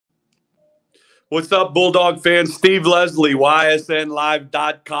What's up, Bulldog fans? Steve Leslie,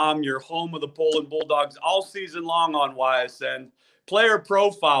 YSNLive.com, your home of the Poland Bulldogs all season long on YSN. Player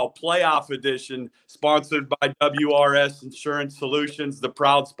Profile Playoff Edition, sponsored by WRS Insurance Solutions, the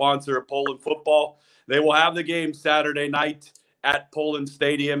proud sponsor of Poland football. They will have the game Saturday night at Poland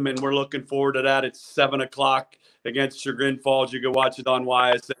Stadium, and we're looking forward to that. It's 7 o'clock against Chagrin Falls. You can watch it on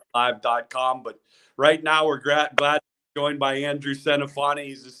YSNLive.com. But right now, we're glad to be joined by Andrew Centofanti.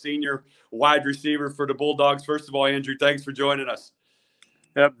 He's a senior wide receiver for the Bulldogs. First of all, Andrew, thanks for joining us.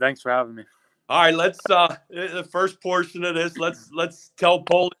 Yep, thanks for having me. All right, let's the first portion of this. Let's tell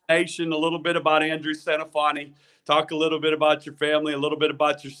Poland Nation a little bit about Andrew Centofanti. Talk a little bit about your family, a little bit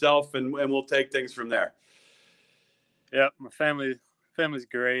about yourself, and we'll take things from there. Yep, my family's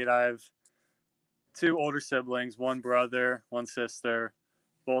great. I have two older siblings, one brother, one sister.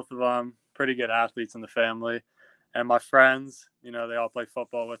 Both of them pretty good athletes in the family. And my friends, they all play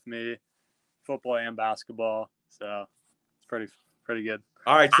football with me, football and basketball. So it's pretty good.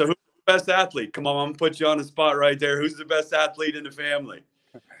 All right, so who's the best athlete? Come on, I'm going to put you on the spot right there. Who's the best athlete in the family?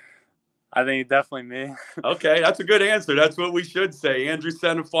 I think definitely me. Okay, that's a good answer. That's what we should say. Andrew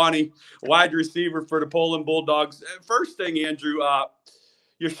Centofanti, wide receiver for the Poland Bulldogs. First thing, Andrew,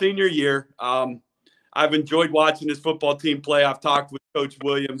 your senior year, I've enjoyed watching this football team play. I've talked with Coach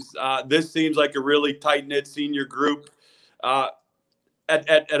Williams. This seems like a really tight-knit senior group. At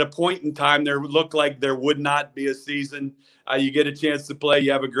a point in time, there looked like there would not be a season. You get a chance to play.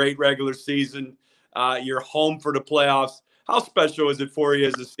 You have a great regular season. You're home for the playoffs. How special is it for you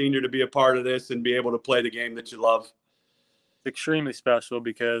as a senior to be a part of this and be able to play the game that you love? Extremely special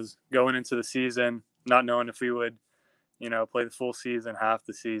because going into the season, not knowing if we would, play the full season, half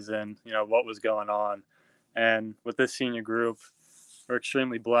the season, what was going on. And with this senior group, we're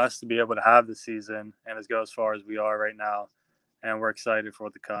extremely blessed to be able to have the season and go as far as we are right now. And we're excited for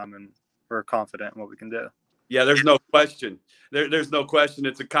what to come, and we're confident in what we can do. Yeah, there's no question. There's no question.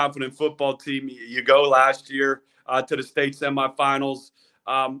 It's a confident football team. You go last year to the state semifinals.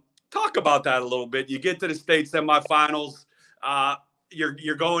 Talk about that a little bit. You get to the state semifinals.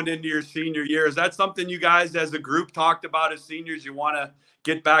 You're going into your senior year. Is that something you guys as a group talked about as seniors? You want to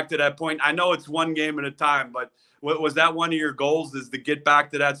get back to that point? I know it's one game at a time, but was that one of your goals, is to get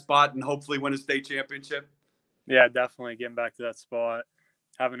back to that spot and hopefully win a state championship? Yeah, definitely getting back to that spot.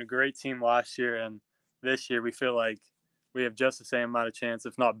 Having a great team last year, and this year we feel like we have just the same amount of chance,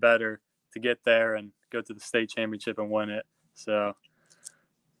 if not better, to get there and go to the state championship and win it. So,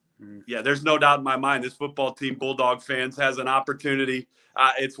 yeah, there's no doubt in my mind this football team, Bulldog fans, has an opportunity.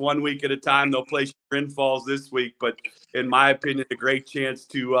 It's 1 week at a time. They'll play Chagrin Falls this week, but in my opinion, a great chance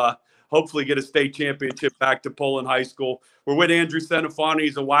to hopefully get a state championship back to Poland High School. We're with Andrew Centofanti.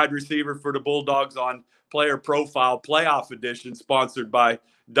 He's a wide receiver for the Bulldogs on Player Profile Playoff Edition, sponsored by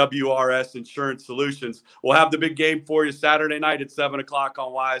WRS Insurance Solutions. We'll have the big game for you Saturday night at 7 o'clock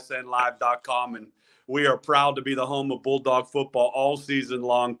on YSNLive.com, and we are proud to be the home of Bulldog football all season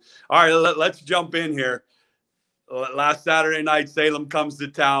long. All right, let's jump in here. Last Saturday night, Salem comes to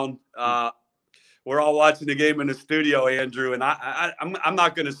town. We're all watching the game in the studio, Andrew, and I'm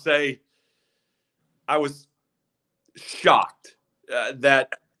not going to say I was shocked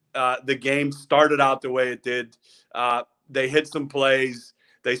that the game started out the way it did. They hit some plays.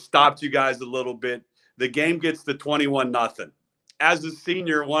 They stopped you guys a little bit. The game gets to 21-0. As a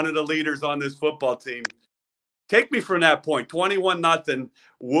senior, one of the leaders on this football team, take me from that point, 21-0.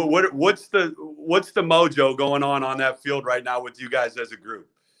 What's the mojo going on that field right now with you guys as a group?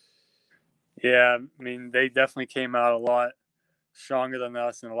 Yeah, I mean, they definitely came out a lot stronger than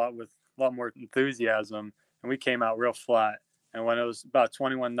us and a lot more enthusiasm, and we came out real flat. And when it was about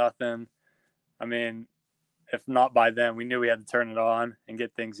 21-0, I mean, if not by then, we knew we had to turn it on and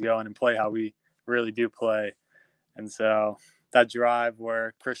get things going and play how we really do play. And so that drive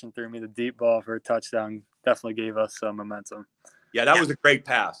where Christian threw me the deep ball for a touchdown definitely gave us some momentum. Yeah, that was a great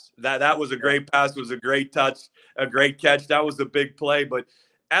pass. That was a great pass. It was a great touch, a great catch. That was a big play. But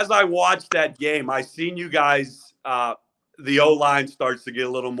as I watched that game, I seen you guys, the O-line starts to get a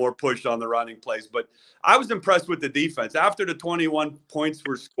little more push on the running plays. But I was impressed with the defense. After the 21 points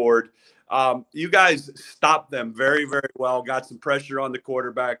were scored, you guys stopped them very, very well, got some pressure on the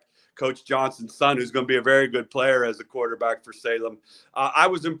quarterback, Coach Johnson's son, who's going to be a very good player as a quarterback for Salem. I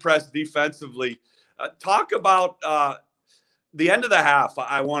was impressed defensively. Talk about the end of the half.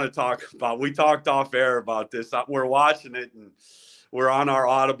 I want to talk about. We talked off air about this. We're watching it, and we're on our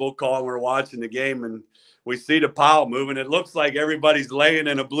audible call, and we're watching the game, and we see the pile moving. It looks like everybody's laying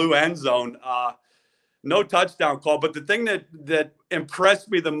in a blue end zone. No touchdown call. But the thing that impressed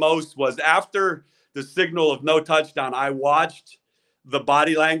me the most was after the signal of no touchdown, I watched the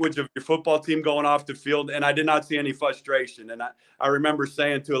body language of your football team going off the field, and I did not see any frustration. And I remember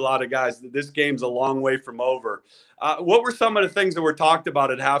saying to a lot of guys that this game's a long way from over. What were some of the things that were talked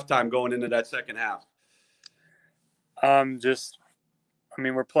about at halftime going into that second half?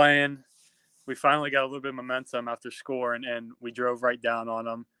 We're playing. We finally got a little bit of momentum after scoring, and we drove right down on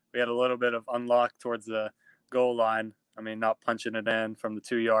them. We had a little bit of unlock towards the goal line. Not punching it in from the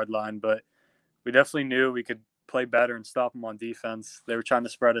 2-yard line, but we definitely knew we could play better and stop them on defense. They were trying to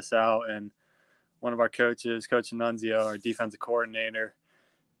spread us out, and one of our coaches, Coach Nunzio, our defensive coordinator,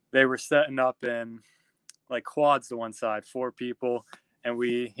 they were setting up in like quads to one side, 4 people, and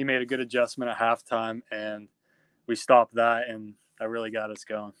he made a good adjustment at halftime, and we stopped that, and that really got us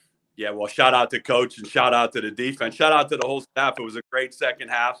going. Yeah, well, shout out to Coach and shout out to the defense. Shout out to the whole staff. It was a great second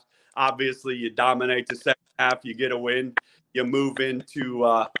half. Obviously, you dominate the second half. You get a win. You move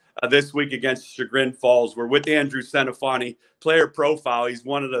into this week against Chagrin Falls. We're with Andrew Centofanti, player profile. He's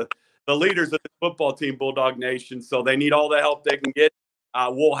one of the leaders of the football team, Bulldog Nation. So they need all the help they can get.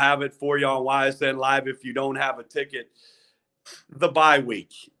 We'll have it for you on YSN Live if you don't have a ticket. The bye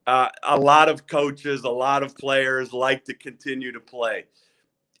week. A lot of coaches, a lot of players like to continue to play.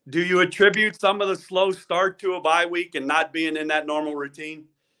 Do you attribute some of the slow start to a bye week and not being in that normal routine?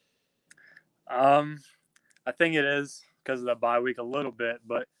 I think it is because of the bye week a little bit,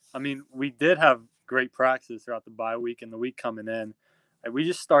 but we did have great practice throughout the bye week and the week coming in. We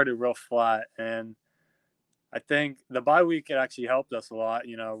just started real flat, and I think the bye week, it actually helped us a lot,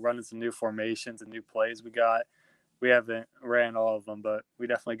 running some new formations and new plays we got. We haven't ran all of them, but we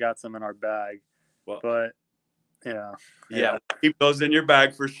definitely got some in our bag. Yeah, keep those in your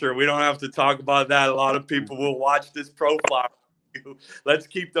bag for sure. We don't have to talk about that. A lot of people will watch this profile. Let's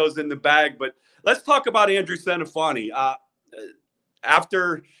keep those in the bag. But let's talk about Andrew Centofanti.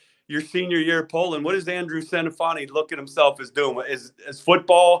 After your senior year at Poland, what does Andrew Centofanti look at himself as doing? Is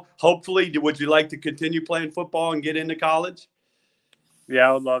football, hopefully, would you like to continue playing football and get into college? Yeah,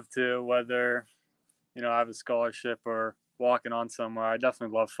 I would love to, whether, I have a scholarship or walking on somewhere. I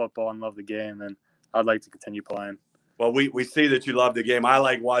definitely love football and love the game, and I'd like to continue playing. Well, we see that you love the game. I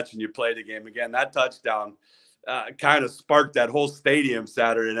like watching you play the game. Again, that touchdown kind of sparked that whole stadium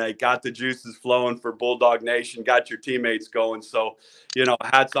Saturday night, got the juices flowing for Bulldog Nation, got your teammates going. So,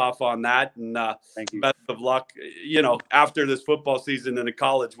 hats off on that. And thank you. Best of luck. After this football season in the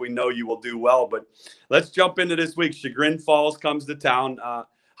college, we know you will do well. But let's jump into this week. Chagrin Falls comes to town.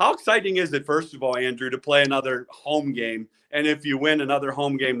 How exciting is it, first of all, Andrew, to play another home game? And if you win another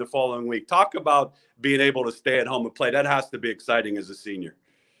home game the following week, talk about being able to stay at home and play. That has to be exciting as a senior.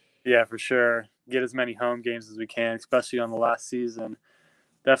 Yeah, for sure. Get as many home games as we can, especially on the last season.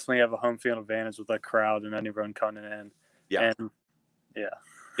 Definitely have a home field advantage with that crowd and everyone coming in. Yeah. And, yeah.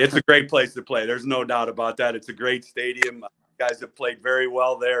 It's a great place to play. There's no doubt about that. It's a great stadium. Guys have played very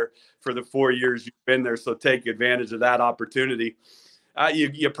well there for the 4 years you've been there, so take advantage of that opportunity.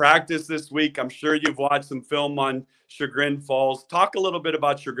 You practice this week. I'm sure you've watched some film on Chagrin Falls. Talk a little bit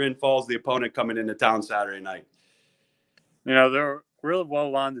about Chagrin Falls, the opponent coming into town Saturday night. They're a real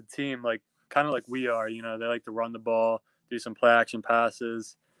well-rounded team, kind of like we are. They like to run the ball, do some play-action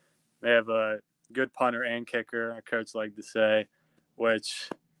passes. They have a good punter and kicker, our coach like to say, which,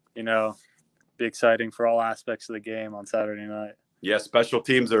 be exciting for all aspects of the game on Saturday night. Yeah, special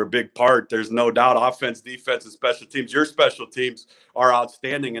teams are a big part. There's no doubt. Offense, defense, and special teams. Your special teams are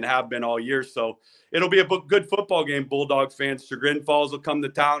outstanding and have been all year. So it'll be a good football game, Bulldog fans. Chagrin Falls will come to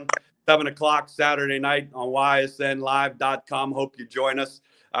town 7 o'clock Saturday night on ysnlive.com. Hope you join us.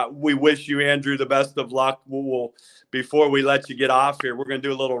 We wish you, Andrew, the best of luck. Before we let you get off here, we're going to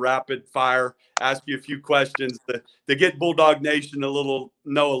do a little rapid fire, ask you a few questions to get Bulldog Nation know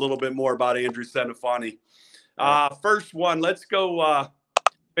a little bit more about Andrew Centofanti. First one, let's go.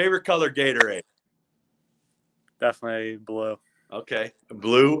 Favorite color Gatorade? Definitely blue. Okay,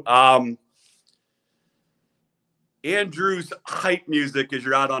 blue. Andrew's hype music as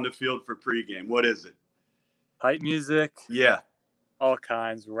you're out on the field for pregame. What is it? Hype music? Yeah. All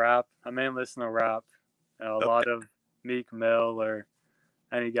kinds. Rap. I mainly listen to rap. Lot of Meek Mill or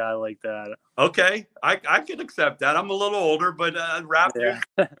any guy like that. Okay, I can accept that. I'm a little older, but rap music,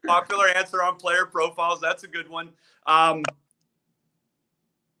 popular answer on player profiles. That's a good one.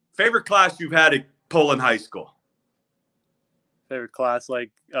 Favorite class you've had at Poland High School? Favorite class,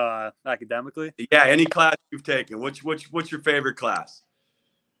 academically? Yeah, any class you've taken. What's your favorite class?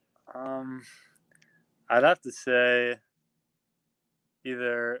 I'd have to say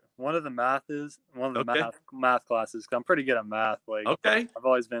either one of the math classes. I'm pretty good at math. I've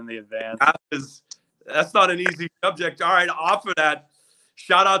always been the advanced. That's not an easy subject. All right, off of that,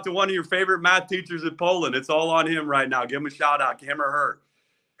 shout out to one of your favorite math teachers in Poland. It's all on him right now. Give him a shout out, him or her.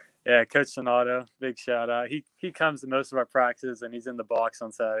 Yeah, Coach Sonato, big shout out. He comes to most of our practices, and he's in the box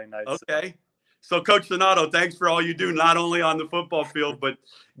on Saturday nights. Okay. So, Coach Sonato, thanks for all you do, not only on the football field, but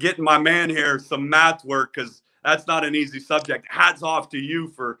getting my man here some math work, because that's not an easy subject. Hats off to you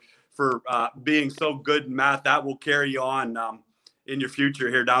for being so good in math. That will carry you on in your future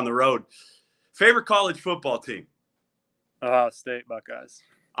here down the road. Favorite college football team? Ohio State Buckeyes.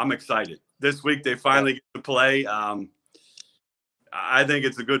 I'm excited. This week they finally get to play. I think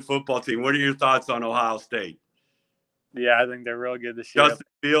it's a good football team. What are your thoughts on Ohio State? Yeah, I think they're real good this year. Justin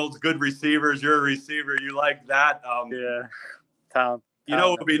Fields, good receivers. You're a receiver. You like that? Yeah. Talent. You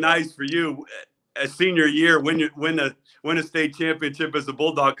know, it would be nice for you a senior year win a state championship as a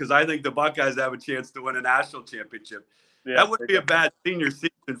Bulldog, because I think the Buckeyes have a chance to win a national championship. Yeah, that wouldn't be a bad senior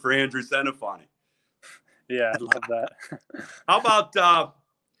season for Andrew Centofanti. Yeah, I love that. How about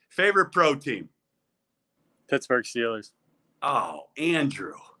favorite pro team? Pittsburgh Steelers. Oh,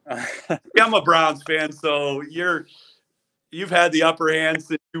 Andrew. I'm a Browns fan, so you've had the upper hand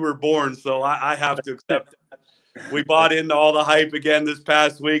since you were born, so I have to accept that. We bought into all the hype again this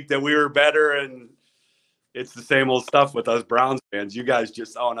past week that we were better, and it's the same old stuff with us Browns fans. You guys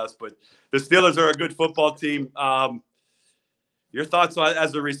just own us, but the Steelers are a good football team. Your thoughts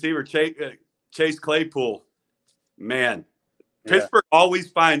as a receiver, Chase Claypool? Man, Yeah. Pittsburgh always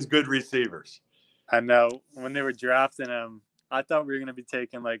finds good receivers. I know. When they were drafting him, I thought we were going to be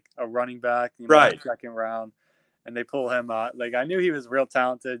taking like a running back, Right, second round, and they pull him out. Like, I knew he was real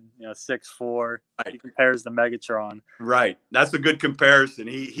talented. 6'4". Right. He compares to Megatron. Right, that's a good comparison.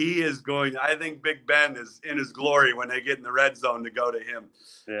 He is going. I think Big Ben is in his glory when they get in the red zone to go to him.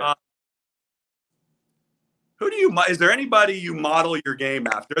 Yeah. Is there anybody you model your game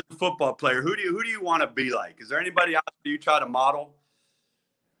after as a football player? Who do you want to be like? Is there anybody out there you try to model?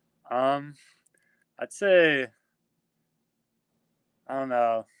 I'd say, I don't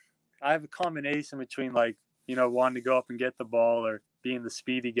know. I have a combination between wanting to go up and get the ball, or being the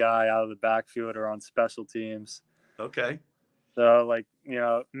speedy guy out of the backfield or on special teams. Okay. So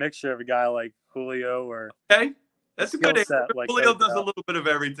mixture of a guy like Julio or. Okay, that's a good answer. Like Julio does a little bit of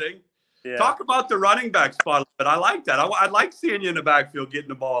everything. Yeah. Talk about the running back spot, but I like that. I'd like seeing you in the backfield getting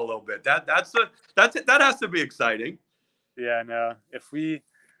the ball a little bit. That has to be exciting. Yeah, no. If we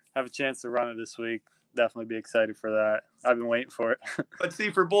have a chance to run it this week, definitely be excited for that. I've been waiting for it. But see,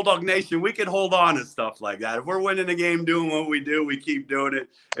 for Bulldog Nation, we can hold on to stuff like that. If we're winning a game doing what we do, we keep doing it,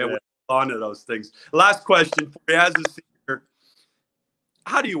 and we hold on to those things. Last question for you as a senior.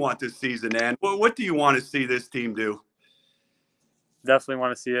 How do you want this season to end? What do you want to see this team do? Definitely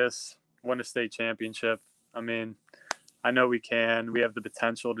want to see us win a state championship. I mean, I know we can. We have the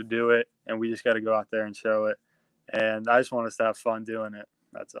potential to do it, and we just got to go out there and show it. And I just want us to have fun doing it.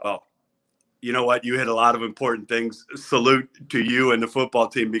 That's all. Oh, you know what? You hit a lot of important things. Salute to you and the football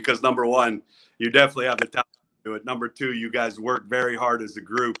team, because number one, you definitely have the talent to do it. Number two, you guys work very hard as a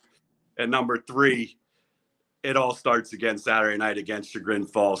group. And number three, it all starts again Saturday night against Chagrin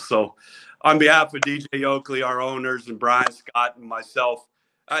Falls. So on behalf of DJ Oakley, our owners, and Brian Scott and myself,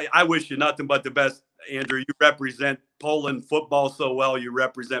 I wish you nothing but the best, Andrew. You represent Poland football so well. You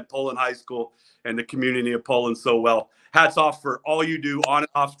represent Poland High School and the community of Poland so well. Hats off for all you do on and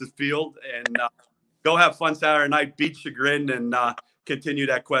off the field. And go have fun Saturday night, beat Chagrin, and continue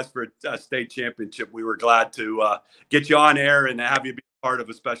that quest for a state championship. We were glad to get you on air and have you be part of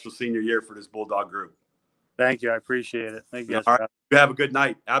a special senior year for this Bulldog group. Thank you. I appreciate it. Thank you guys. All right. You have a good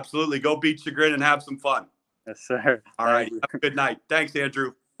night. Absolutely. Go beat Chagrin and have some fun. Yes, sir. All right. Have a good night. Thanks,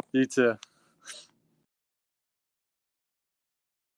 Andrew. You too.